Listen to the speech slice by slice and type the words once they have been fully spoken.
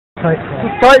Site/com.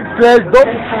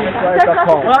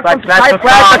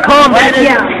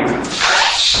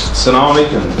 Assalamu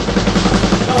alaikum.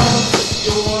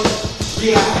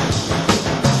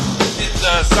 It's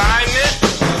an assignment.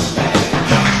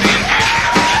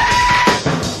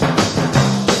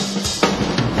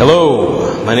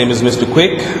 Hello, my name is Mr.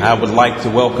 Quick. I would like to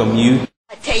welcome you.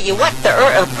 I tell you what,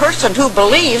 a person who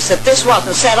believes that this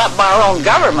wasn't set up by our own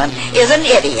government is an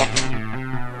idiot.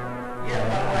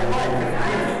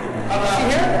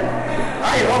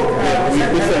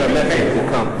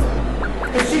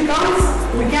 If she comes,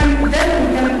 we can bring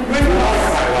her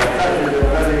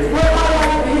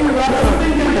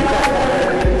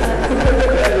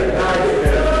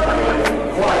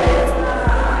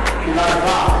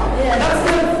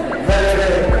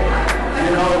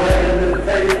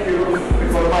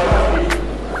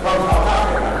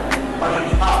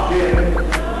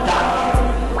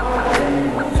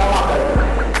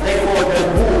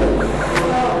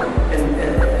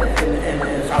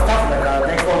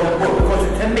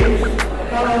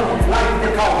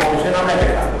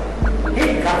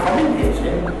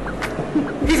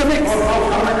He's a mix. No,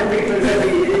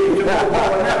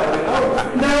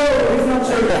 he's not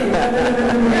Cherokee.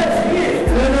 Yes, he is.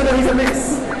 No, he's a mix.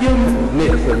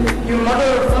 Your mother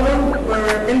or father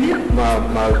were Indian?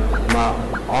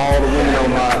 All the women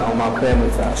on my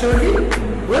family side. Cherokee?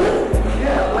 Really?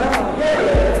 Yeah, wow.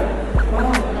 Yeah.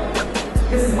 Wow.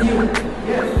 This is new.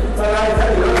 Yes. But I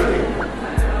tell you everything.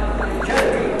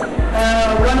 Cherokee.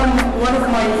 One of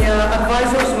my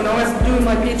advisors when I was doing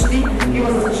my PhD, he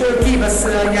was a Cherokee, but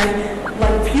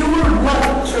like pure blood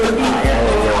Cherokee.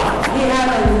 He had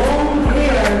a long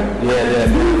hair,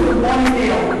 beautiful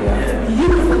ponytail,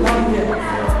 beautiful ponytail.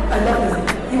 I love this.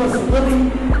 He was really,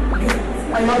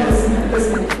 I love this.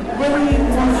 Really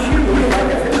wants you to be like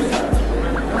a fish.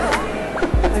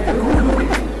 Like a good movie.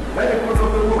 Very good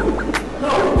movie. No,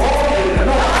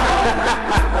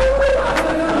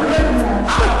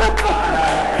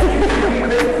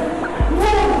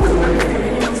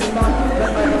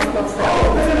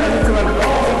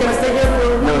 can I stay here for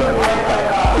no.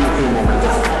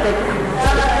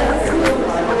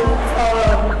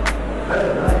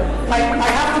 I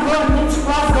have to go and teach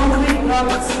class. Don't leave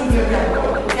without seeing you again.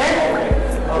 Okay?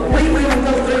 Leave me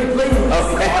until 3, please.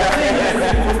 Okay.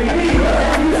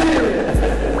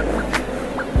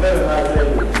 Very nice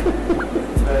lady. Very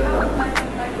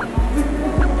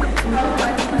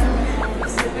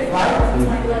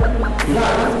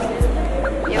nice.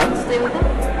 You want to stay with them?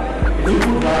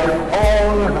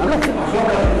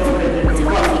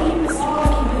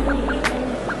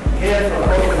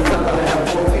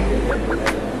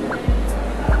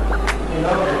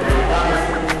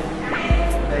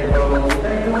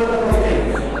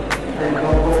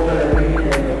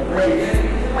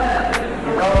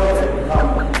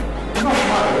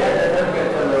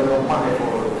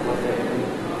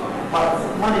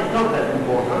 Money is not that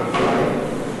important, right?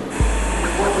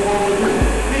 What you want to do?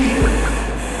 Freedom.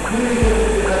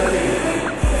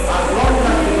 As long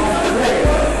as you don't play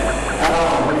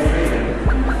around with freedom.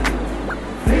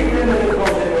 Freedom is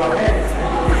goes in your head.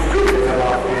 If you shoot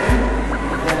about freedom,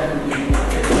 then you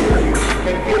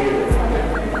can kill it.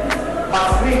 But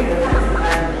freedom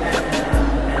and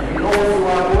you know what you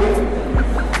are doing?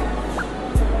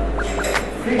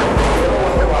 Freedom, you know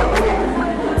what you are doing?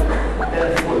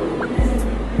 That's good.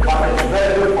 But it's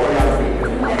very good for young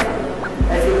people.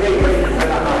 Education is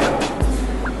very high.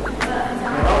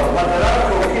 But there are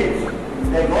some kids,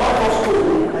 they go out of school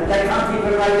and they can't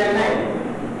even write their name.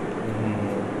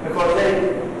 Because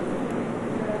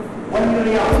when you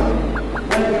are young,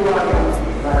 like you are,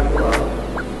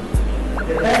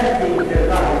 the bad things in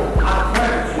life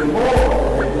attracts you more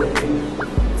than the good things.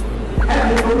 And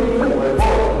the good things were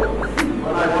both.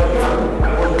 When I was young, I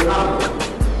was in London.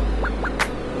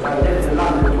 I lived in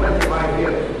London 25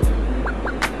 years.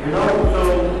 You know, so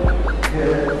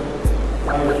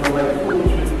I was from like 2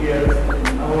 years.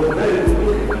 I was very good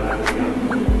looking when I was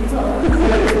young.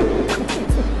 Very good.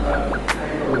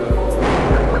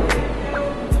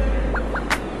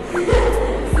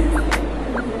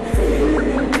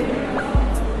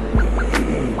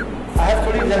 I have to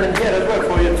leave them in here as well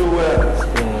for you to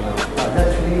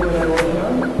that's me when I was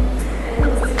young.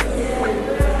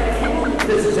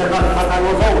 This is another, but I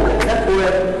was older. That's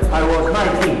where I was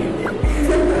 19.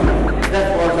 That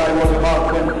was, I was about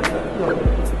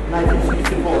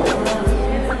 1964.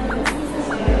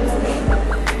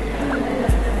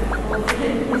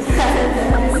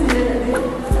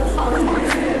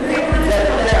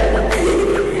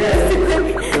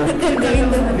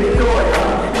 Victoria.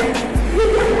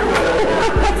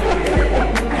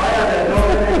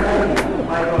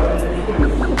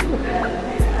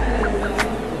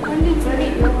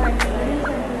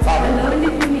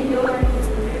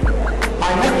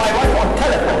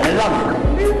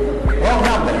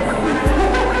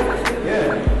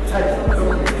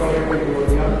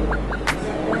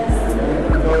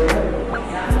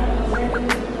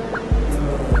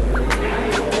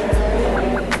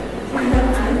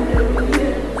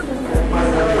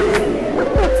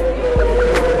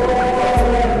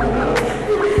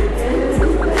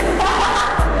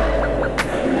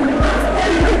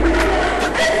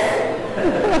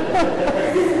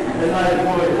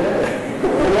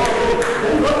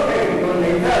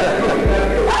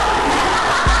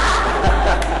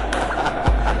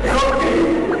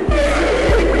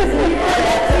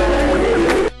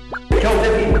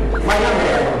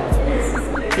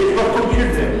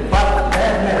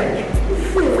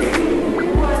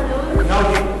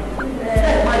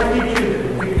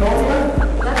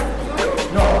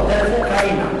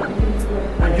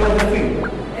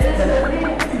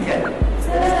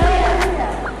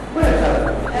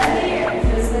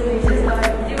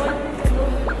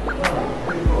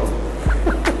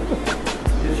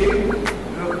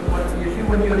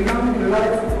 you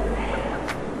like?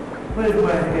 Where's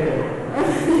my hair? I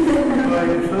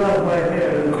love my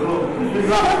hair and clothes.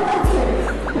 Relax.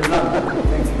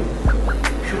 Thank you.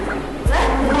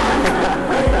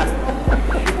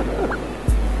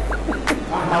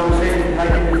 I would say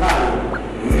like in Italian.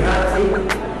 Grazie.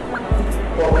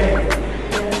 Okay.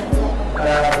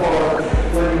 For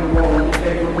when you want to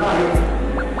say good night,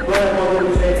 what do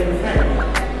you say in French?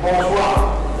 Bonsoir.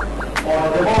 Or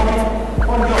the morning,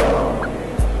 buongiorno.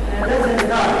 That's in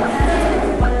Italian.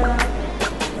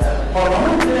 For the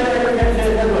moment, you can say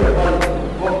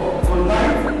good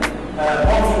night,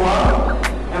 bonsoir,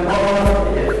 and buongiorno.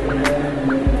 Yes.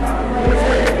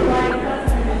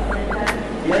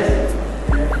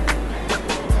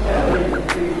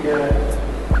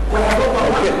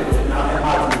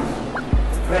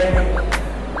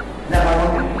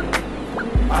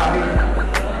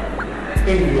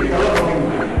 English, a lot of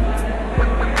English.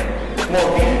 More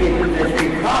English they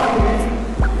speak half English,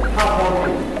 half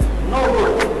Maltese. No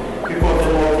good, because the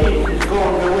Maltese is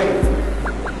going away.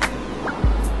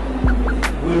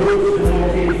 We lose the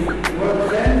Maltese, you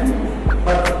understand?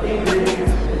 But English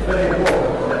is very important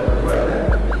for that as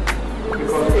well.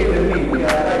 Because even me, I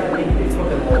write in English, not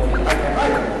in Maltese. I can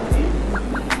write in Maltese,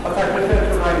 but I prefer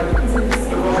to write because in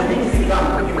English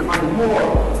language you find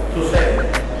more to say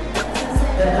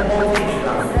than the Maltese.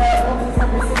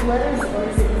 Letters, or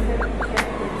is it different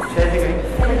characters? Say it again.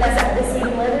 Is that the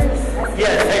same letters?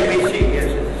 Yes, ABC, yes,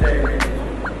 it's the same.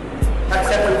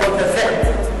 Except we got a Z.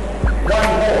 One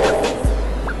more.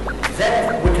 Z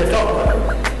with a doctor.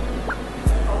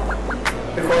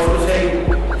 Because we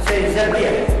say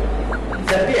Zerbier.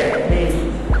 Zerbier means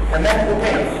a man who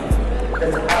paints.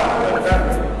 That's how we understand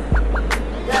it.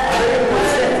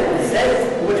 Z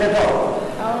with a dog.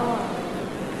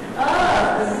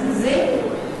 Z?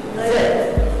 Z.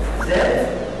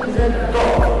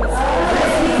 Dog.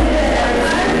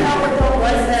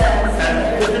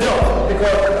 With the dog,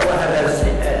 because we have a Z,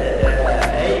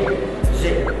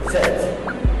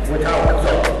 without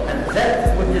dog, and Z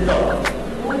with the dog.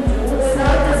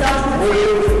 We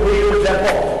use the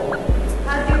dog.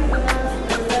 How do you pronounce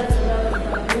the Z without the dog?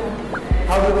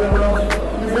 How do you pronounce?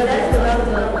 The Z without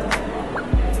the dog.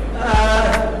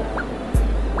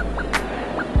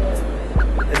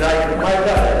 Like my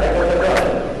brother, I got a brother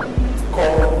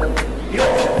called Yo,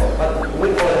 but we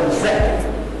call him Z.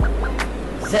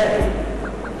 Z.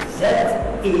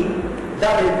 Z-E-W-D-I.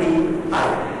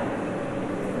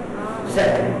 Z.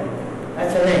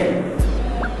 That's a name.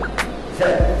 Z.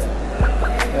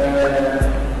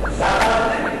 Zara.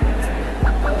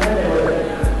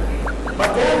 But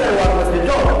the other one with the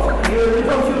dog, you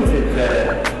don't use it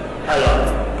a lot.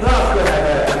 Plus we have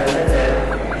a letter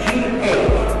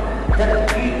G-H. That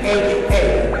G-H-A.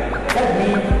 That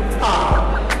means R.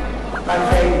 Like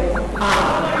say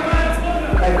R.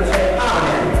 Like we say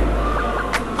Amen.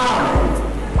 Amen.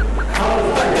 How to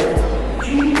spell it?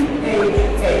 G-H-A-N-E-L.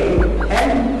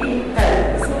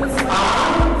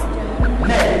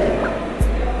 Amen.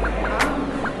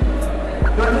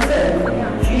 You understand?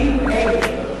 G-H-A-N-E-L.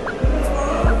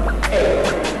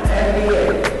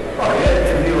 Oh yes,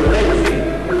 if you're lazy,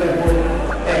 you can put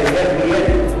A-N-E-L.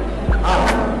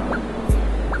 Amen.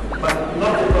 But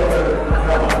not the proper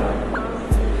grammar.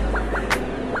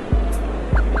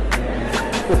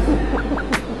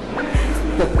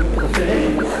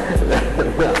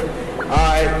 All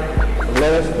right,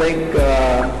 let us thank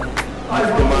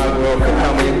Mr. Magro for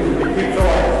coming.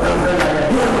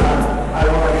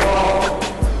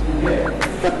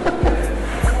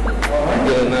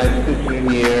 Get a nice picture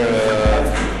here.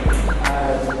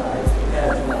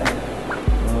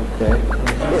 Okay.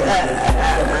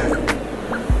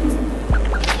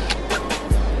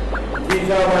 These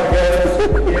are my girls.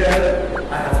 Yeah,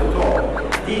 I have to talk.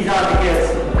 These are the girls,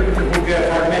 beautiful girls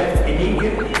I met in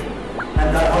Egypt. And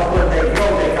that when they grow,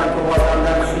 they come to what I'm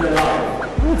never seen alive.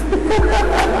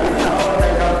 Now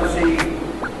they come to see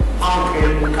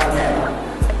Uncle Carmelo.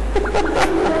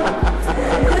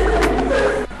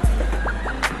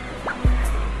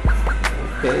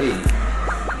 Okay.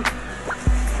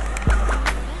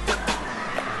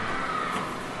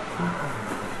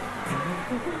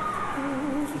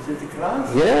 Is it the class?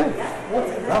 Yeah. What a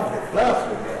lovely class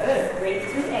we got. Grade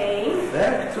 2A.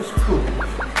 Back to school.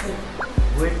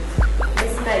 With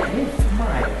Miss Magro. Miss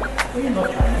Maya. Well, you're not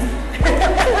Chinese.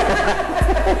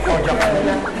 Or Japanese.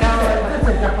 No. That's a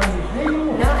Japanese name.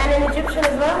 No, and an Egyptian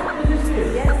as well? This is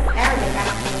Yes, Arabic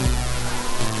actually.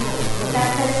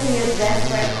 That's your desk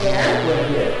right there. well,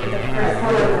 yeah. The first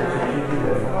one.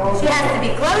 She has to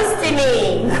be close to me.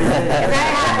 Because I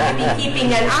have to be keeping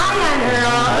an eye on her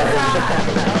all the time.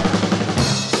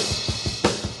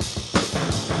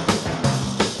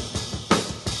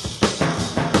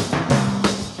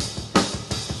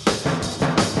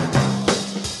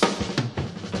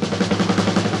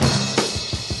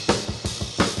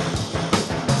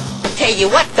 tell you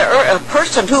what, a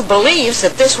person who believes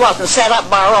that this wasn't set up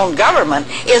by our own government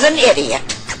is an idiot.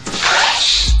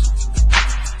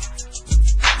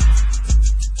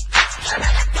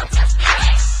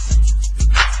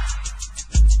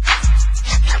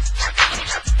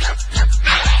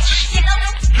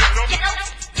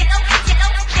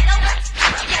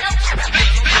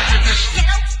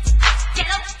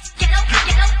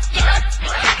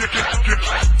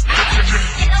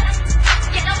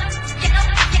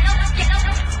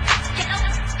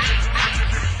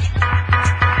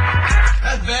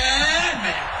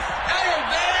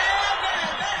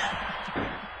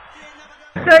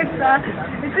 So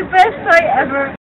it's the best I ever